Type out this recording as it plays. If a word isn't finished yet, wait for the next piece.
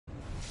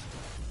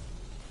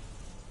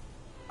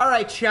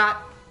Alright, chat.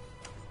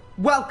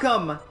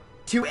 Welcome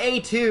to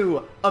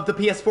A2 of the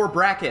PS4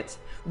 bracket.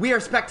 We are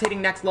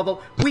spectating Next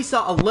Level. We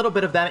saw a little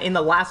bit of them in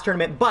the last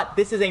tournament, but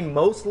this is a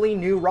mostly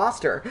new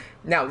roster.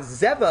 Now,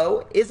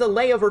 Zevo is a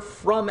layover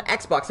from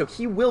Xbox, so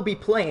he will be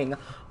playing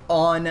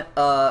on,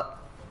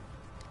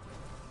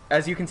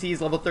 as you can see,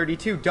 he's level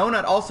 32.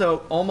 Donut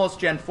also almost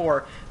Gen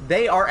 4.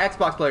 They are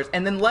Xbox players.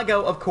 And then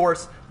Lego, of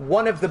course,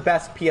 one of the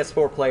best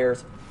PS4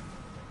 players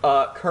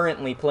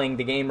currently playing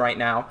the game right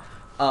now.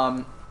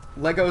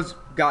 Lego's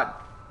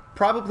got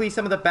probably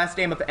some of the best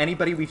aim of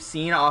anybody we've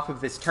seen off of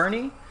this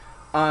tourney.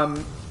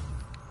 And,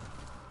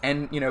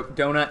 you know,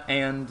 Donut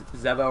and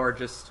Zevo are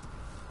just...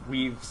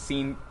 We've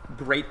seen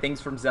great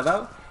things from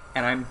Zevo,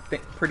 and I'm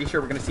pretty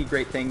sure we're going to see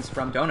great things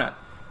from Donut.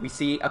 We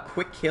see a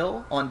quick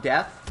kill on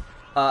Death.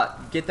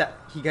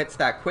 He gets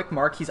that quick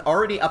mark. He's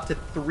already up to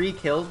 3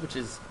 kills, which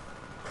is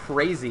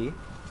crazy.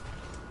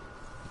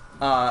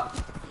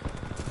 Death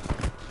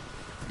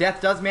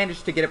does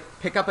manage to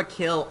pick up a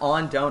kill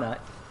on Donut.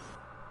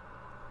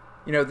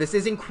 You know, this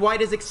isn't quite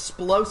as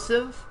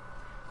explosive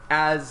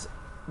as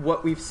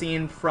what we've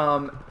seen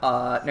from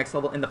Next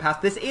Level in the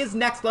past. This is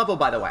Next Level,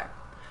 by the way.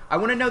 I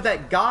want to know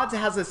that Gods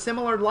has a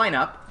similar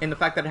lineup in the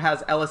fact that it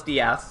has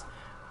LSDS,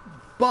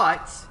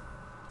 but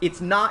it's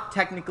not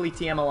technically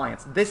TM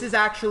Alliance. This is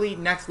actually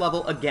Next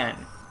Level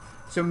again.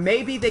 So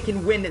maybe they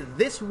can win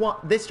this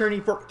tourney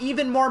for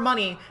even more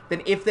money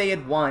than if they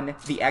had won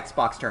the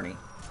Xbox tourney.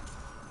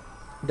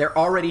 They're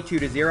already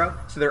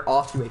 2-0, so they're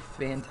off to a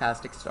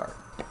fantastic start.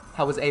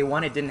 How was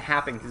A1? It didn't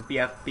happen because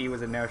BFB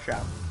was a no-show.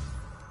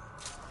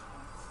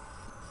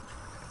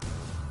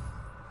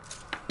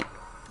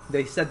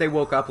 They said they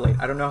woke up late.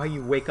 I don't know how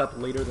you wake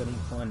up later than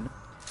 1.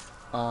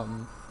 I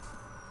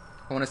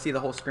want to see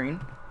the whole screen.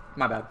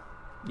 My bad.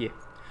 Yeah.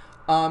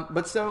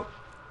 But so,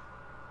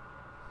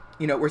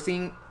 you know, we're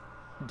seeing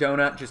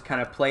Donut just kind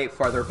of play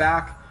farther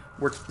back.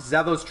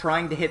 Zevo's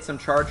trying to hit some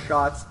charge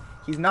shots.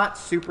 He's not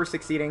super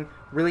succeeding,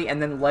 really,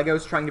 and then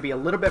Lego's trying to be a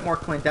little bit more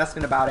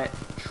clandestine about it,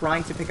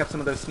 trying to pick up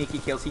some of those sneaky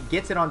kills. He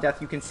gets it on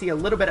Death. You can see a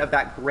little bit of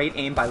that great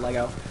aim by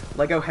Lego.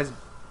 Lego has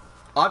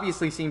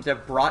obviously seems to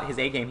have brought his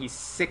A-game. He's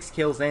 6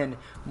 kills in,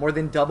 more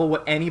than double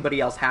what anybody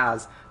else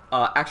has.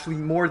 Actually,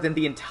 more than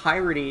the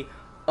entirety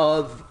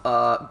of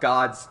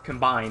Gods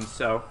combined.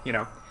 So, you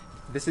know,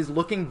 this is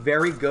looking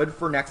very good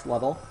for Next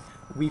Level.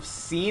 We've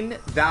seen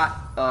that,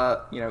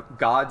 you know,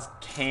 Gods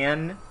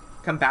can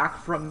come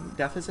back from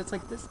deficits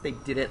like this. They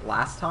did it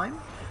last time.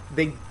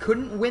 They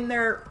couldn't win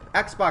their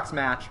Xbox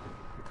match,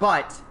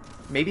 but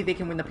maybe they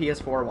can win the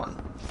PS4 one.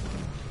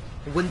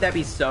 Wouldn't that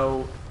be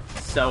so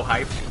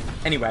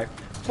hyped? Anyway,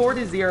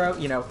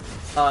 4-0, you know,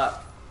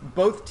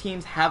 both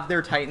teams have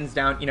their Titans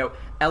down. You know,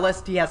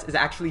 LSDS is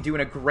actually doing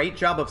a great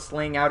job of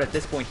slaying out at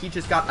this point. He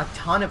just got a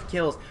ton of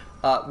kills.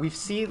 We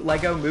see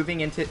Lego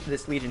moving into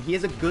this Legion. He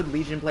is a good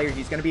Legion player.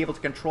 He's going to be able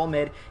to control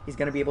mid. He's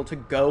going to be able to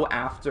go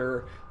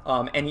after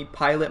any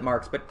pilot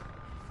marks. But,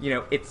 you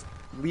know,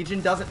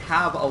 Legion doesn't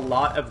have a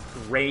lot of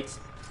great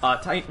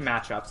Titan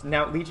matchups.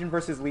 Now, Legion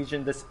versus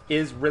Legion, this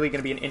is really going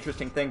to be an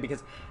interesting thing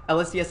because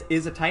LSDS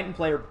is a Titan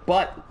player,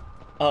 but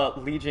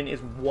Legion is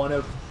one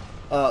of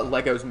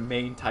Lego's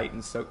main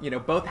Titans. So, you know,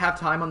 both have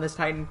time on this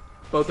Titan.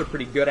 Both are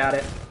pretty good at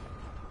it.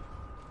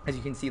 As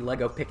you can see,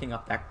 Lego picking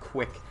up that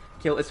quick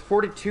kill. It's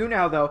 4-2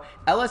 now, though.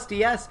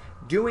 LSDS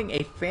doing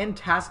a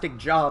fantastic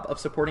job of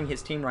supporting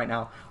his team right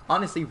now.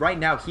 Honestly, right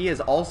now, he is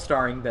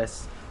all-starring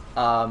this.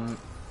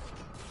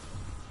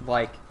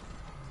 Like,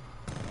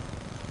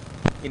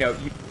 you know,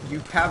 you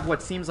have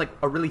what seems like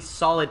a really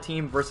solid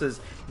team versus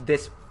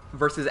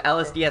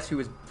LSDS, who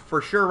is for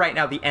sure right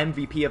now the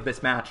MVP of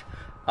this match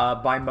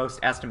by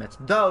most estimates.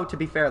 Though, to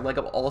be fair,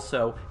 Lego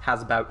also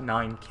has about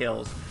 9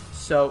 kills.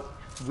 So,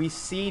 we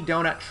see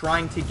Donut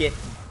trying to get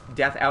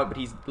Death out, but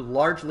he's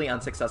largely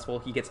unsuccessful.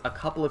 He gets a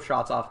couple of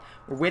shots off.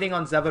 We're waiting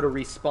on Zevo to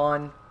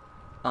respawn.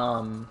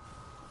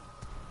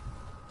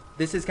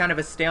 This is kind of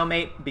a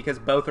stalemate because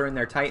both are in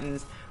their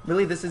Titans.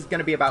 Really, this is going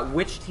to be about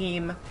which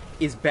team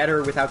is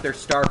better without their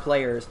star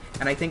players.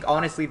 And I think,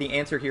 honestly, the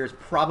answer here is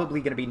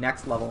probably going to be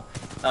Next Level.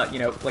 You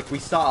know, like we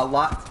saw a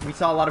lot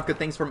of good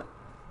things from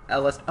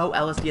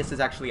LSDS is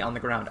actually on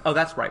the ground. Oh,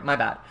 that's right. My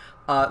bad.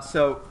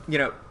 So, you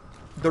know,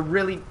 the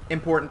really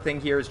important thing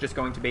here is just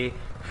going to be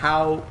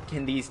how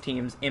can these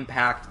teams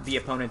impact the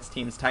opponent's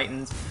team's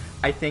Titans.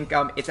 I think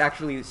it's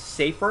actually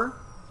safer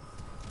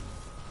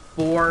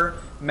for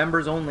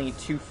members only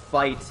to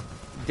fight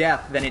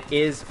Death than it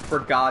is for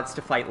Gods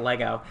to fight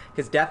Lego.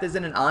 Because Death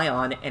isn't an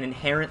Ion, and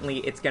inherently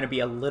it's going to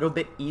be a little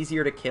bit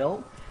easier to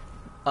kill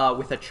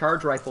with a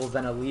charge rifle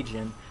than a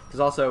Legion. Because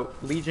also,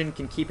 Legion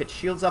can keep its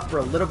shields up for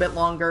a little bit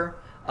longer,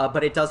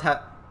 but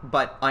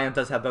Ion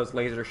does have those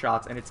laser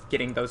shots, and it's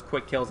getting those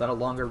quick kills at a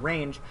longer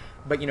range.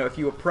 But, you know, if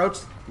you approach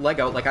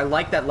Lego, like, I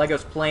like that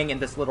Lego's playing in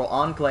this little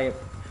enclave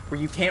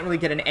where you can't really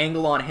get an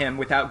angle on him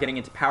without getting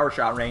into power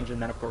shot range,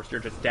 and then, of course,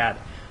 you're just dead.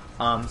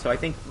 So I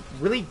think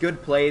really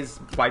good plays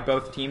by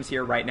both teams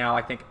here right now.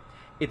 I think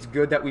it's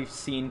good that we've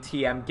seen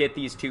TM get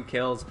these 2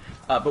 kills.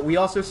 But we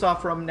also saw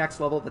from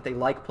nextLevel that they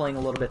like playing a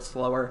little bit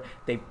slower.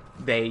 They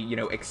you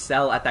know,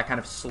 excel at that kind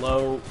of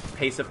slow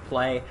pace of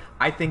play.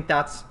 I think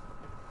that's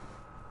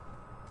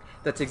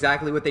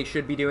exactly what they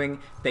should be doing.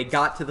 They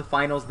got to the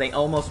finals. They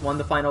almost won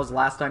the finals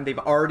last time. They've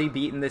already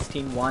beaten this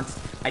team once.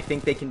 I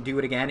think they can do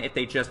it again if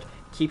they just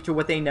keep to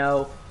what they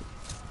know,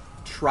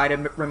 try to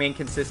remain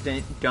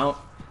consistent, don't...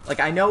 Like,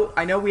 I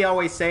know we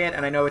always say it,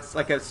 and I know it's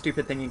like a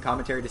stupid thing in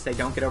commentary to say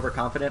don't get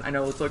overconfident. I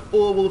know it's like,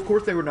 oh, well, of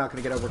course they were not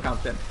going to get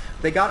overconfident.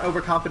 They got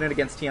overconfident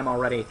against TM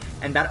already,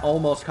 and that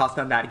almost cost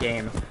them that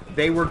game.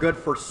 They were good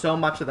for so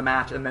much of the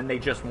match, and then they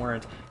just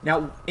weren't.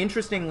 Now,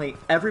 interestingly,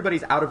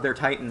 everybody's out of their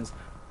Titans,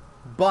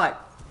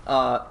 but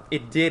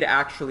it did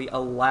actually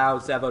allow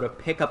Zevo to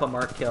pick up a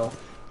mark kill.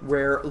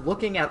 We're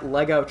looking at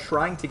Lego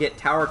trying to get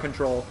tower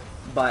control,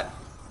 but...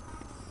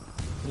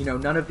 You know,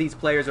 none of these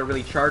players are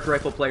really charge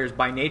rifle players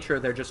by nature.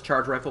 They're just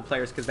charge rifle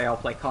players because they all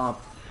play comp.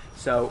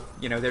 So,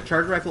 you know, their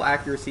charge rifle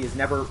accuracy is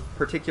never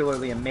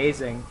particularly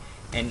amazing.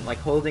 And, like,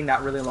 holding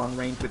that really long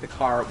range with the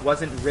car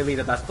wasn't really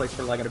the best place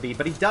for Lego to be.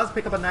 But he does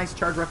pick up a nice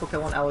charge rifle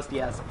kill on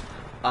LSDS.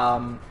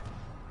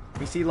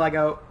 We see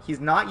Lego.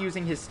 He's not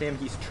using his stim.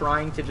 He's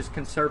trying to just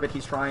conserve it.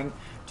 He's trying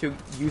to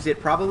use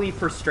it probably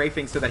for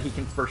strafing so that he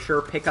can for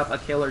sure pick up a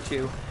kill or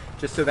two.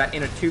 Just so that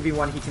in a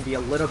 2v1 he can be a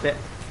little bit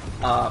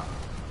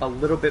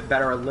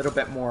better, a little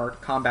bit more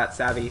combat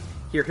savvy.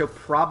 Here he'll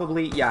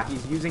probably, yeah,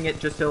 he's using it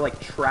just to like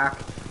track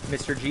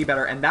Mr. G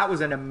better, and that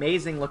was an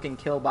amazing looking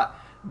kill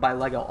by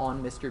Lego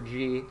on Mr.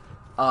 G.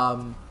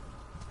 And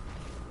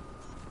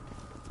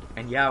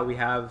yeah, we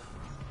have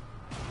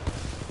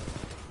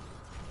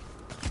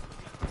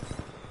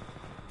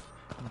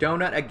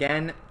Donut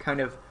again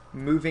kind of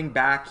moving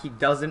back. He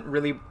doesn't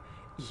really...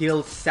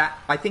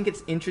 I think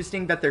it's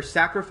interesting that they're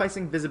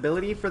sacrificing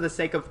visibility for the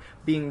sake of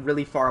being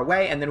really far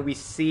away, and then we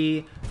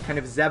see kind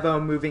of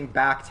Zevo moving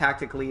back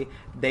tactically.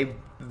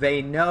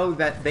 They know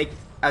that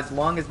as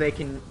long as they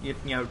can, you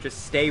know,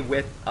 just stay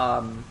with,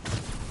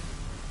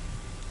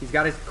 he's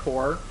got his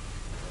core,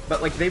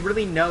 but like they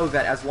really know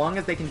that as long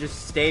as they can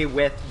just stay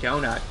with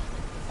Donut,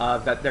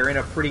 that they're in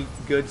a pretty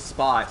good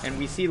spot. And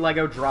we see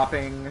Lego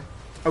dropping,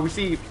 we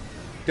see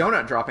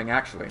Donut dropping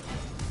actually.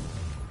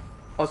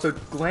 Also,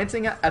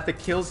 glancing at the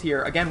kills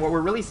here, again, what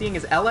we're really seeing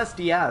is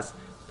LSDS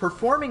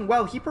performing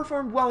well. He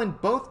performed well in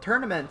both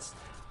tournaments.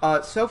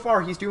 So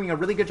far, he's doing a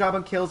really good job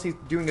on kills. He's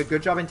doing a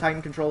good job in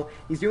Titan control.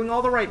 He's doing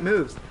all the right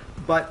moves.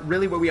 But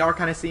really what we are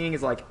kind of seeing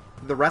is, like,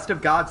 the rest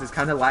of Gods is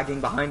kind of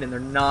lagging behind, and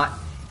they're not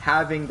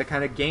having the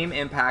kind of game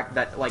impact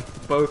that, like,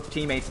 both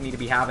teammates need to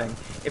be having.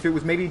 If it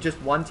was maybe just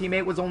one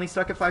teammate was only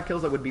stuck at 5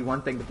 kills, that would be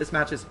one thing. But this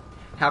match is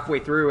halfway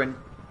through, and,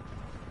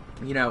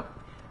 you know,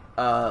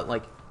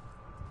 like...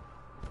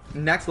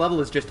 nextLevel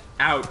is just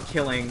out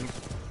killing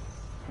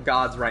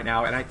Gods right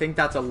now, and I think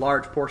that's a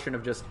large portion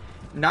of just...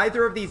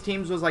 Neither of these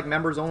teams was like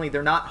members only.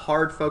 They're not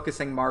hard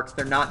focusing marks.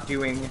 They're not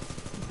doing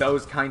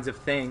those kinds of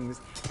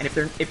things. And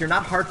if you're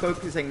not hard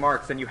focusing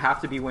marks, then you have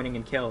to be winning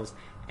in kills.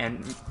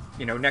 And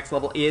you know,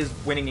 nextLevel is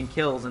winning in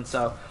kills, and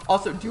so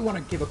also do want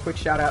to give a quick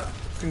shout out.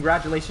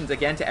 Congratulations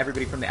again to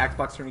everybody from the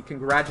Xbox tourney.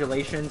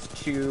 Congratulations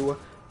to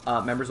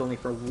members only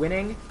for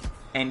winning.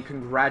 And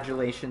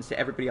congratulations to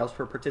everybody else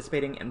for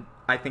participating, and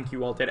I think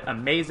you all did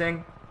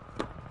amazing.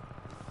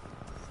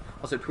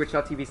 Also,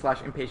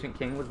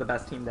 twitch.tv/ImpatientKing was the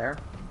best team there.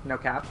 No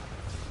cap.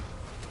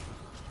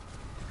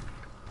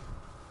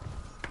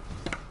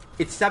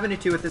 It's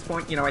 7-2 at this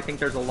point. You know, I think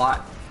there's a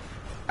lot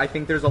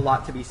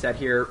to be said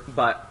here,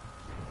 but...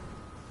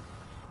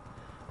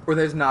 Or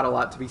there's not a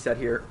lot to be said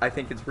here. I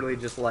think it's really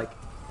just like,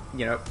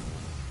 you know...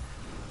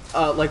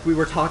 like we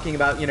were talking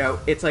about, you know,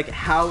 it's like,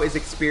 how is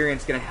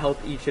experience going to help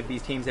each of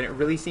these teams? And it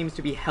really seems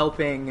to be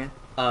helping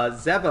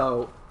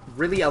Zevo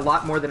really a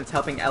lot more than it's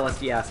helping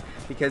LSDS.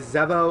 Because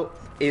Zevo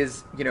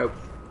is, you know,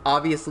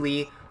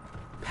 obviously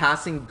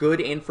passing good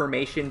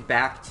information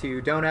back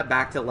to Donut,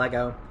 back to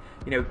Lego.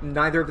 You know,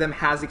 neither of them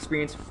has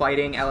experience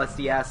fighting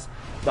LSDS,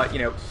 but, you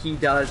know, he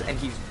does, and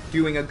he's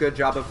doing a good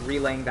job of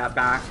relaying that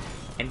back.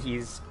 And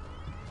he's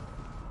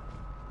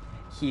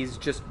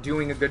just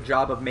doing a good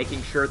job of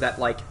making sure that,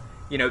 like,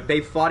 you know,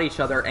 they've fought each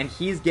other, and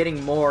he's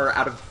getting more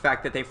out of the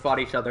fact that they fought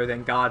each other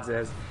than Gods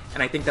is.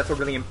 And I think that's a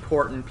really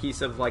important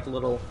piece of, like,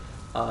 little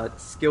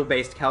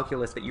skill-based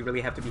calculus that you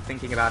really have to be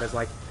thinking about, is,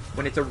 like,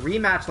 when it's a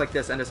rematch like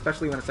this, and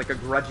especially when it's, like, a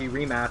grudgy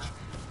rematch,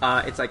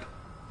 it's, like,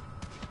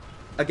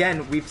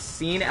 again, we've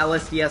seen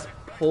LSDS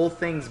pull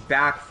things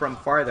back from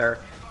farther.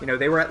 You know,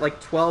 they were at,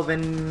 like,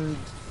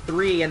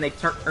 12-3, and they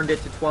turned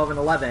it to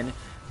 12-11,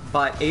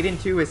 but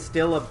 8-2 is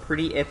still a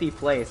pretty iffy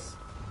place.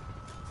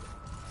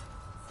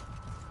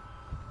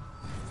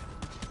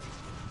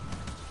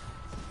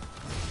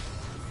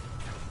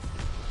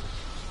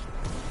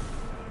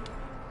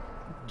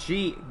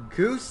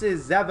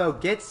 Goose's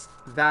Zevo gets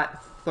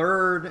that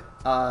third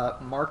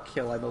mark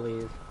kill, I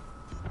believe.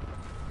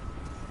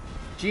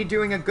 G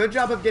doing a good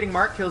job of getting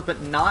mark kills,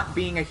 but not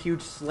being a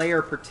huge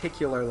slayer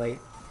particularly.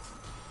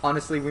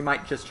 Honestly, we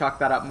might just chalk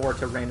that up more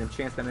to random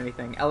chance than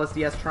anything.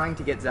 LSDS trying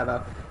to get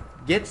Zevo.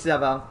 Gets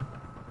Zevo.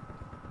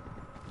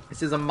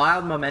 This is a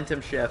mild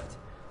momentum shift.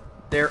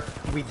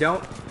 We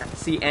don't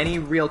see any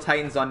real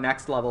Titans on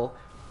next level.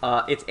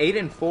 It's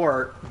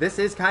 8-4. This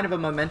is kind of a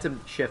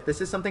momentum shift.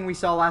 This is something we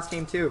saw last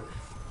game too.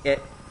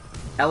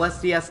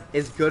 LSDS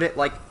is good at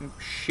like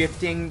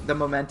shifting the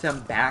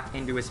momentum back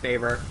into his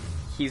favor.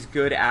 He's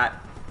good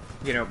at,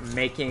 you know,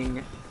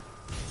 making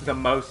the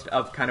most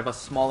of kind of a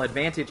small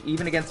advantage,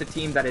 even against a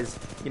team that is,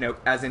 you know,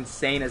 as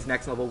insane as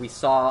next level. We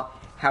saw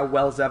how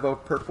well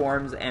Zevo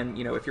performs, and,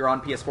 you know, if you're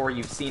on PS4,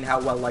 you've seen how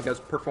well Lego's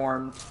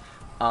performed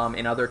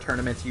in other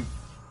tournaments.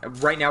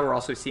 Right now we're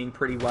also seeing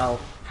pretty well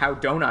how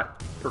Donut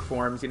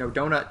performs. You know,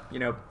 Donut, you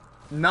know,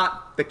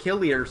 not the kill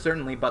leader,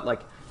 certainly, but, like,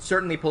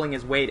 certainly pulling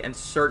his weight and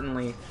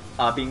certainly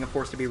being a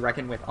force to be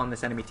reckoned with on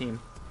this enemy team.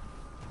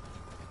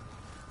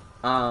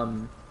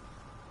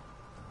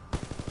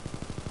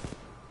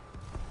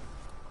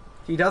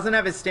 He doesn't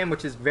have his stim,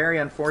 which is very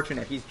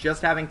unfortunate. He's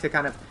just having to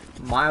kind of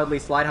mildly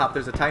slide hop.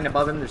 There's a Titan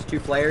above him. There's 2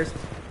 players.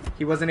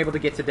 He wasn't able to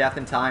get to death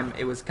in time.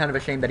 It was kind of a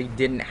shame that he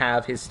didn't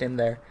have his stim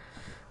there.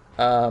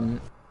 You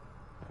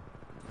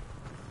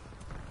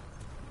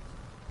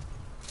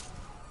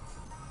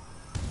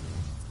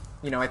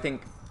know, I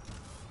think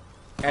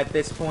at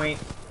this point,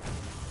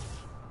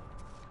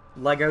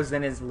 Lego's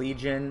in his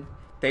Legion.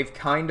 They've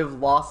kind of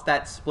lost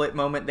that split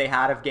moment they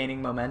had of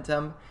gaining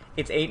momentum.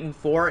 It's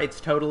 8-4.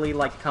 It's totally,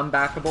 like,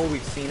 comebackable.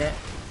 We've seen it.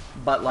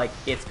 But, like,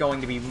 it's going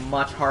to be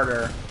much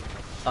harder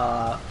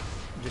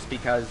just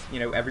because, you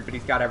know,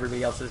 everybody's got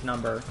everybody else's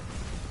number.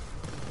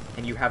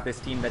 And you have this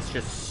team that's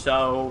just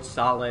so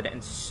solid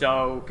and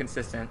so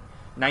consistent.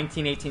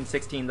 19, 18,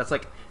 16. That's,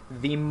 like,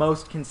 the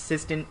most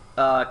consistent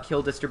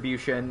kill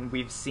distribution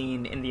we've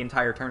seen in the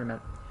entire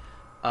tournament.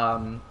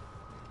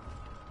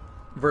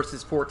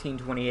 Versus 14,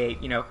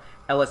 28. You know,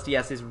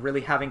 LSDS is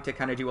really having to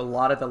kind of do a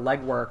lot of the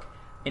legwork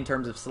in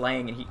terms of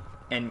slaying,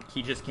 and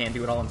he just can't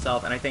do it all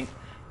himself. And I think,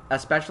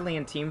 especially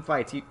in team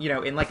fights, you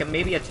know, in like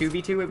maybe a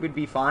 2v2, it would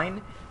be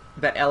fine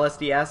that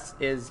LSDS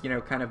is, you know,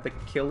 kind of the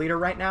kill leader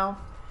right now.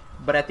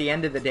 But at the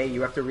end of the day,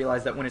 you have to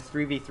realize that when it's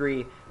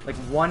 3v3, like,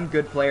 one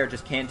good player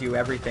just can't do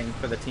everything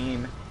for the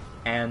team.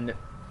 And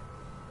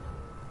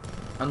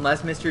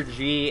unless Mr.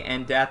 G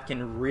and Death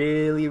can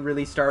really,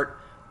 really start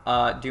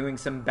doing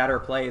some better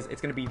plays,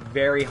 it's going to be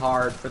very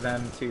hard for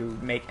them to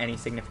make any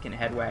significant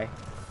headway.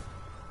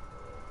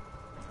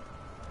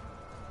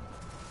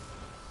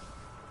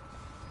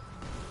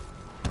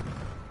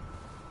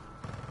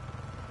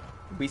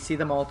 We see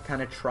them all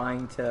kind of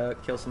trying to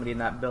kill somebody in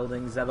that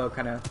building. Zevo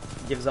kind of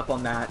gives up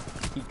on that.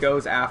 He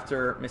goes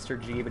after Mr.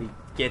 G, but he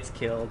gets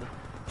killed.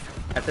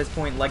 At this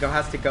point, Lego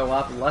has to go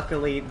up.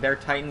 Luckily, their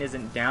Titan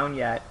isn't down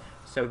yet,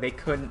 so they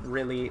couldn't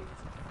really...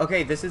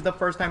 Okay, this is the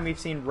first time we've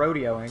seen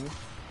rodeoing,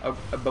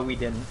 but we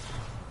didn't.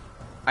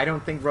 I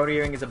don't think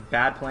rodeoing is a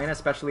bad plan,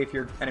 especially if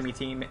your enemy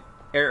team,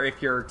 or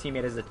if your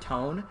teammate is a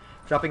tone.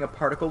 Dropping a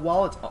particle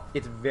wall,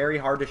 it's very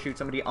hard to shoot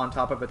somebody on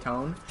top of a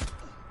tone.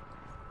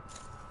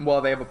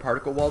 While they have a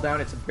particle wall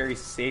down, it's a very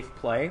safe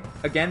play.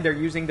 Again, they're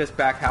using this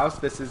back house.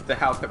 This is the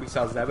house that we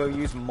saw Zevo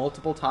use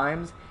multiple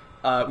times.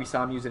 We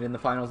saw him use it in the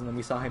finals, and then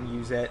we saw him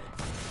use it,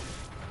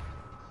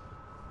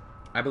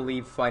 I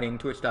believe, fighting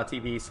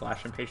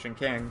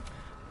twitch.tv/ImpatientKing.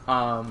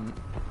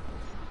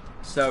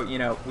 So, you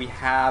know, we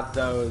have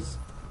those.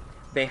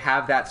 They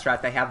have that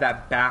strat. They have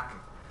that back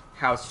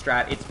house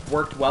strat. It's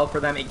worked well for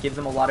them. It gives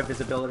them a lot of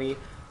visibility.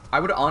 I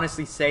would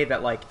honestly say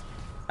that, like,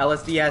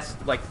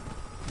 LSDS, like,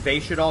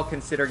 they should all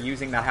consider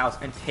using that house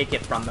and take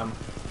it from them,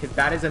 because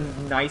that is a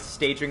nice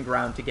staging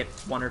ground to get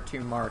 1 or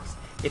 2 marks.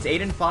 It's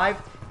 8-5.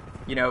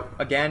 You know,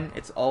 again,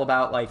 it's all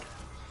about, like,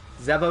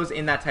 Zevo's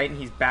in that Titan.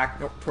 He's back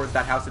towards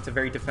that house. It's a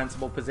very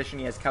defensible position.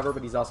 He has cover,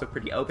 but he's also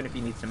pretty open if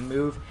he needs to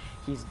move.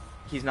 He's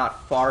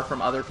not far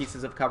from other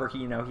pieces of cover.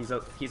 You know, he's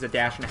a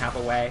dash and a half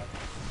away.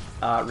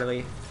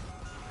 Really,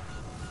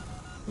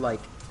 like,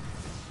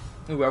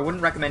 ooh, I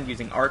wouldn't recommend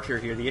using Archer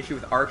here. The issue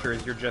with Archer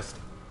is you're just...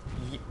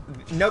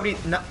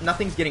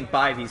 nothing's getting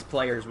by these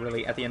players,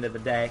 really, at the end of the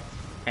day.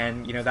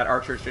 And, you know, that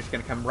Archer is just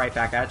going to come right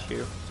back at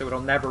you. So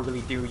it'll never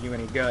really do you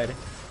any good.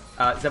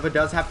 Zevo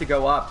does have to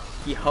go up.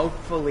 He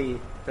hopefully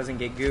doesn't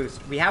get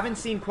goosed. We haven't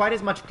seen quite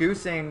as much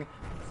goosing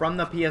from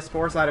the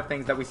PS4 side of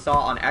things that we saw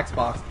on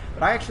Xbox.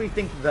 But I actually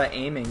think the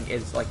aiming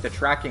is, like, the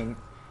tracking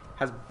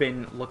has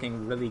been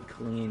looking really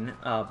clean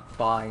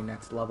by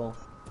nextLevel.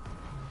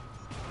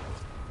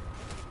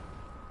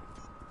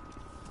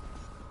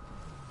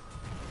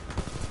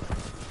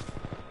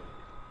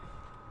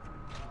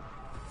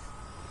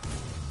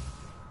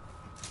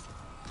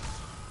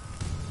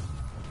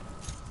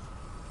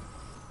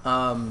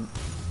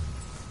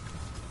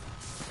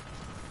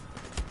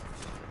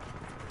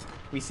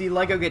 We see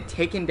Lego get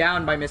taken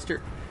down by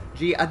Mr.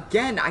 G.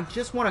 Again, I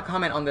just want to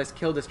comment on this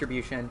kill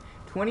distribution.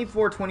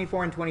 24,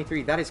 24, and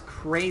 23. That is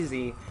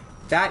crazy.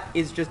 That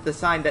is just the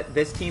sign that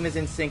this team is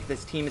in sync,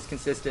 this team is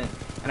consistent.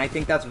 And I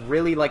think that's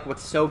really, like,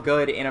 what's so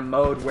good in a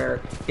mode where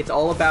it's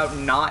all about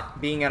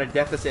not being at a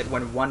deficit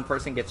when one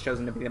person gets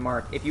chosen to be the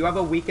mark. If you have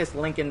a weakest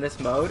link in this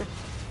mode,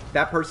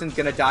 that person's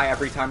going to die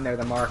every time they're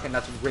the mark, and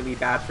that's really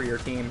bad for your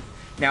team.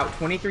 Now,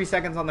 23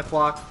 seconds on the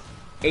clock.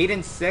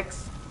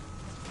 8-6.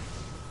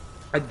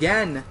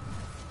 Again,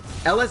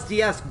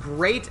 LSDS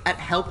great at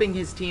helping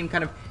his team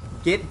kind of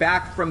get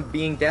back from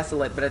being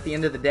desolate, but at the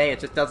end of the day, it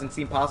just doesn't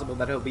seem possible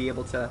that he'll be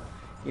able to,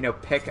 you know,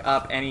 pick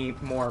up any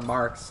more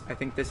marks. I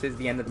think this is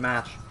the end of the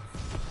match.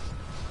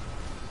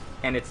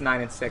 And it's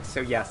 9-6,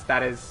 so yes,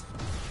 that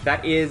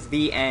is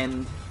the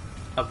end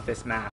of this match.